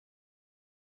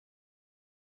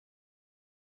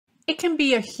It can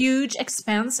be a huge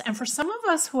expense, and for some of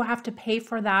us who have to pay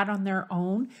for that on their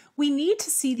own, we need to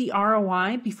see the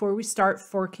ROI before we start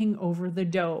forking over the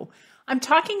dough. I'm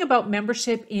talking about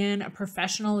membership in a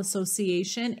professional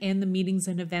association in the meetings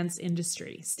and events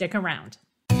industry. Stick around.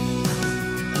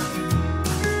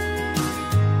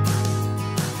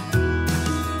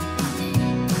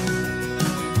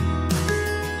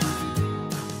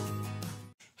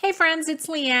 Hey friends, it's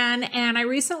Leanne, and I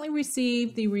recently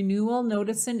received the renewal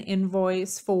notice and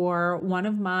invoice for one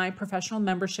of my professional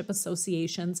membership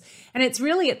associations. And it's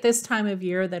really at this time of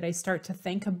year that I start to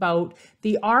think about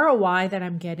the ROI that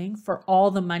I'm getting for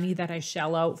all the money that I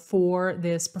shell out for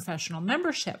this professional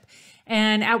membership.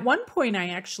 And at one point, I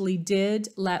actually did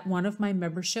let one of my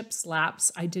memberships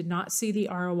lapse. I did not see the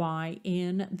ROI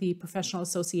in the professional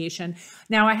association.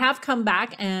 Now, I have come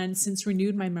back and since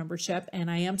renewed my membership, and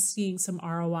I am seeing some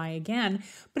ROI again.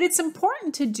 But it's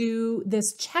important to do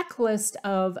this checklist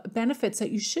of benefits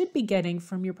that you should be getting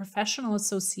from your professional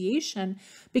association,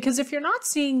 because if you're not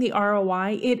seeing the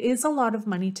ROI, it is a lot of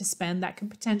money to spend that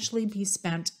could potentially be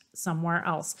spent somewhere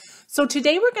else. So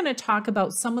today we're going to talk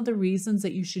about some of the reasons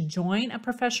that you should join a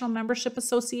professional membership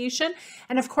association,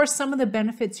 and of course some of the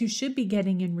benefits you should be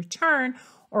getting in return,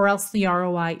 or else the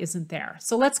ROI isn't there.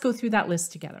 So let's go through that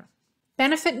list together.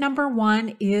 Benefit number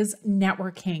one is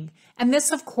networking. And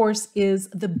this, of course, is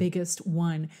the biggest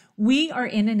one. We are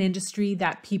in an industry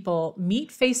that people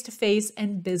meet face-to-face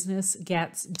and business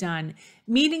gets done.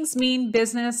 Meetings mean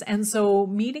business. And so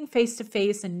meeting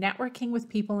face-to-face and networking with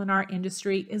people in our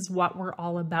industry is what we're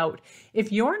all about.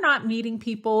 If you're not meeting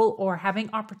people or having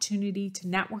opportunity to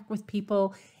network with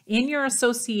people in your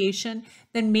association,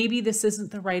 then maybe this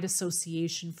isn't the right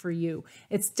association for you.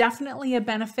 It's definitely a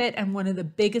benefit and one of the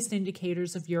biggest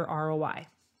indicators of your ROI.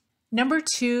 Number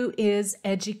two is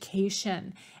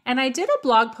education. And I did a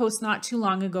blog post not too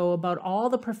long ago about all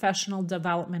the professional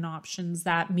development options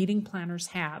that meeting planners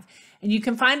have. And you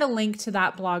can find a link to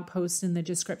that blog post in the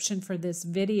description for this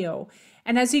video.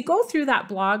 And as you go through that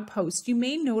blog post, you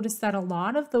may notice that a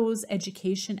lot of those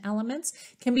education elements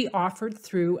can be offered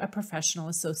through a professional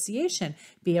association,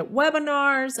 be it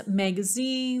webinars,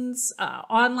 magazines,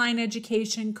 online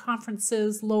education,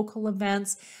 conferences, local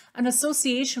events. An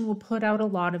association will put out a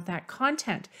lot of that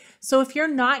content. So if you're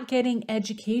not getting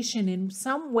education in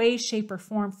some way, shape, or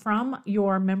form from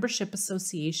your membership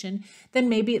association, then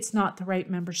maybe it's not the right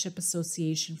membership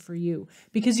association for you,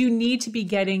 because you need to be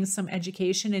getting some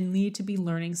education and need to be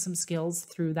learning some skills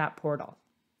through that portal.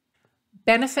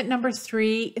 Benefit number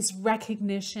three is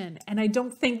recognition. And I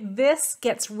don't think this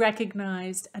gets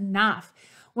recognized enough.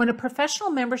 When a professional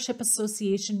membership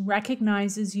association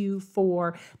recognizes you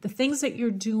for the things that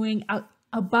you're doing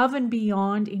above and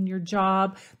beyond in your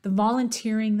job, the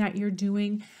volunteering that you're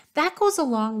doing, that goes a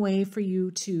long way for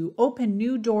you to open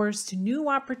new doors to new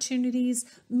opportunities,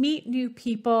 meet new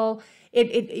people.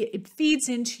 It feeds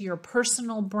into your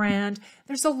personal brand.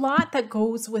 There's a lot that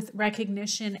goes with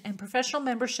recognition, and professional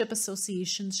membership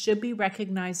associations should be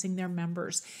recognizing their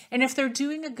members. And if they're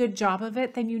doing a good job of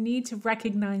it, then you need to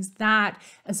recognize that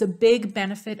as a big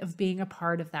benefit of being a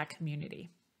part of that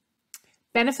community.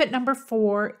 Benefit number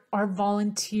four are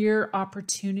volunteer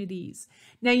opportunities.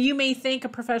 Now, you may think a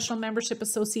professional membership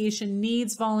association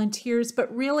needs volunteers,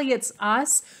 but really it's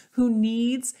us who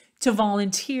needs to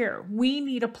volunteer. We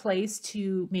need a place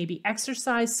to maybe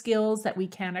exercise skills that we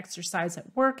can't exercise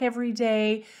at work every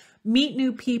day, meet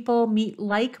new people, meet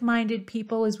like-minded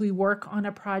people as we work on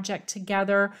a project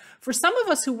together. For some of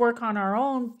us who work on our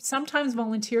own, sometimes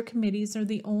volunteer committees are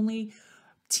the only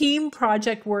team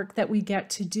project work that we get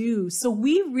to do. So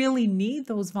we really need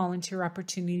those volunteer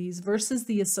opportunities versus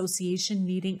the association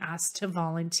needing us to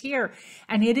volunteer.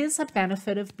 And it is a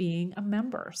benefit of being a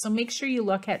member. So make sure you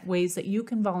look at ways that you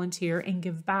can volunteer and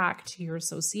give back to your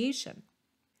association.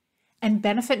 And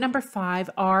benefit number five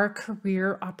are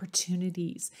career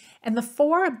opportunities. And the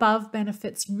four above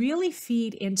benefits really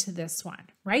feed into this one,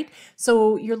 right?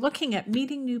 So you're looking at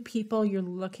meeting new people, you're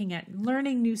looking at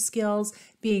learning new skills,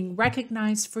 being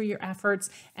recognized for your efforts,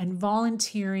 and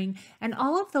volunteering. And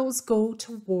all of those go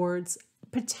towards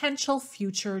potential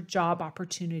future job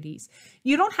opportunities.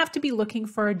 You don't have to be looking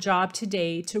for a job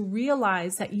today to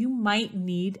realize that you might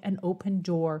need an open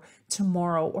door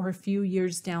tomorrow or a few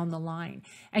years down the line.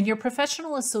 And your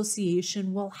professional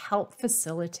association will help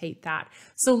facilitate that.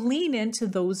 So lean into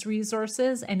those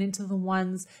resources and into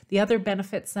the other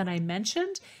benefits that I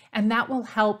mentioned, and that will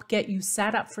help get you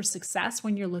set up for success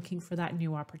when you're looking for that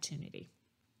new opportunity.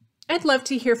 I'd love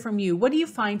to hear from you. What do you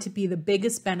find to be the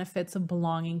biggest benefits of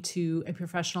belonging to a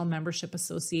professional membership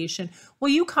association? Will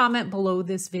you comment below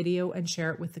this video and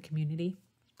share it with the community?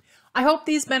 I hope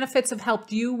these benefits have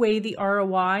helped you weigh the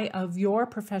ROI of your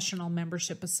professional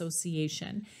membership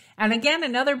association. And again,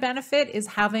 another benefit is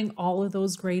having all of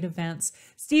those great events.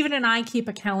 Stephen and I keep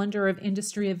a calendar of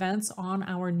industry events on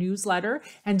our newsletter,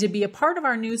 and to be a part of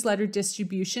our newsletter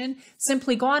distribution,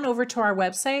 simply go on over to our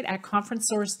website at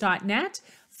conferencesource.net,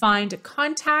 find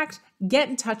contact, get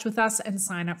in touch with us, and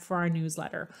sign up for our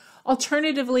newsletter.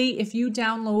 Alternatively, if you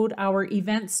download our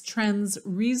events trends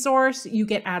resource, you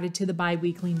get added to the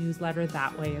bi-weekly newsletter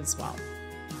that way as well.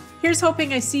 Here's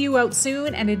hoping I see you out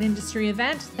soon at an industry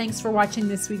event. Thanks for watching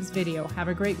this week's video. Have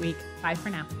a great week. Bye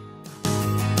for now.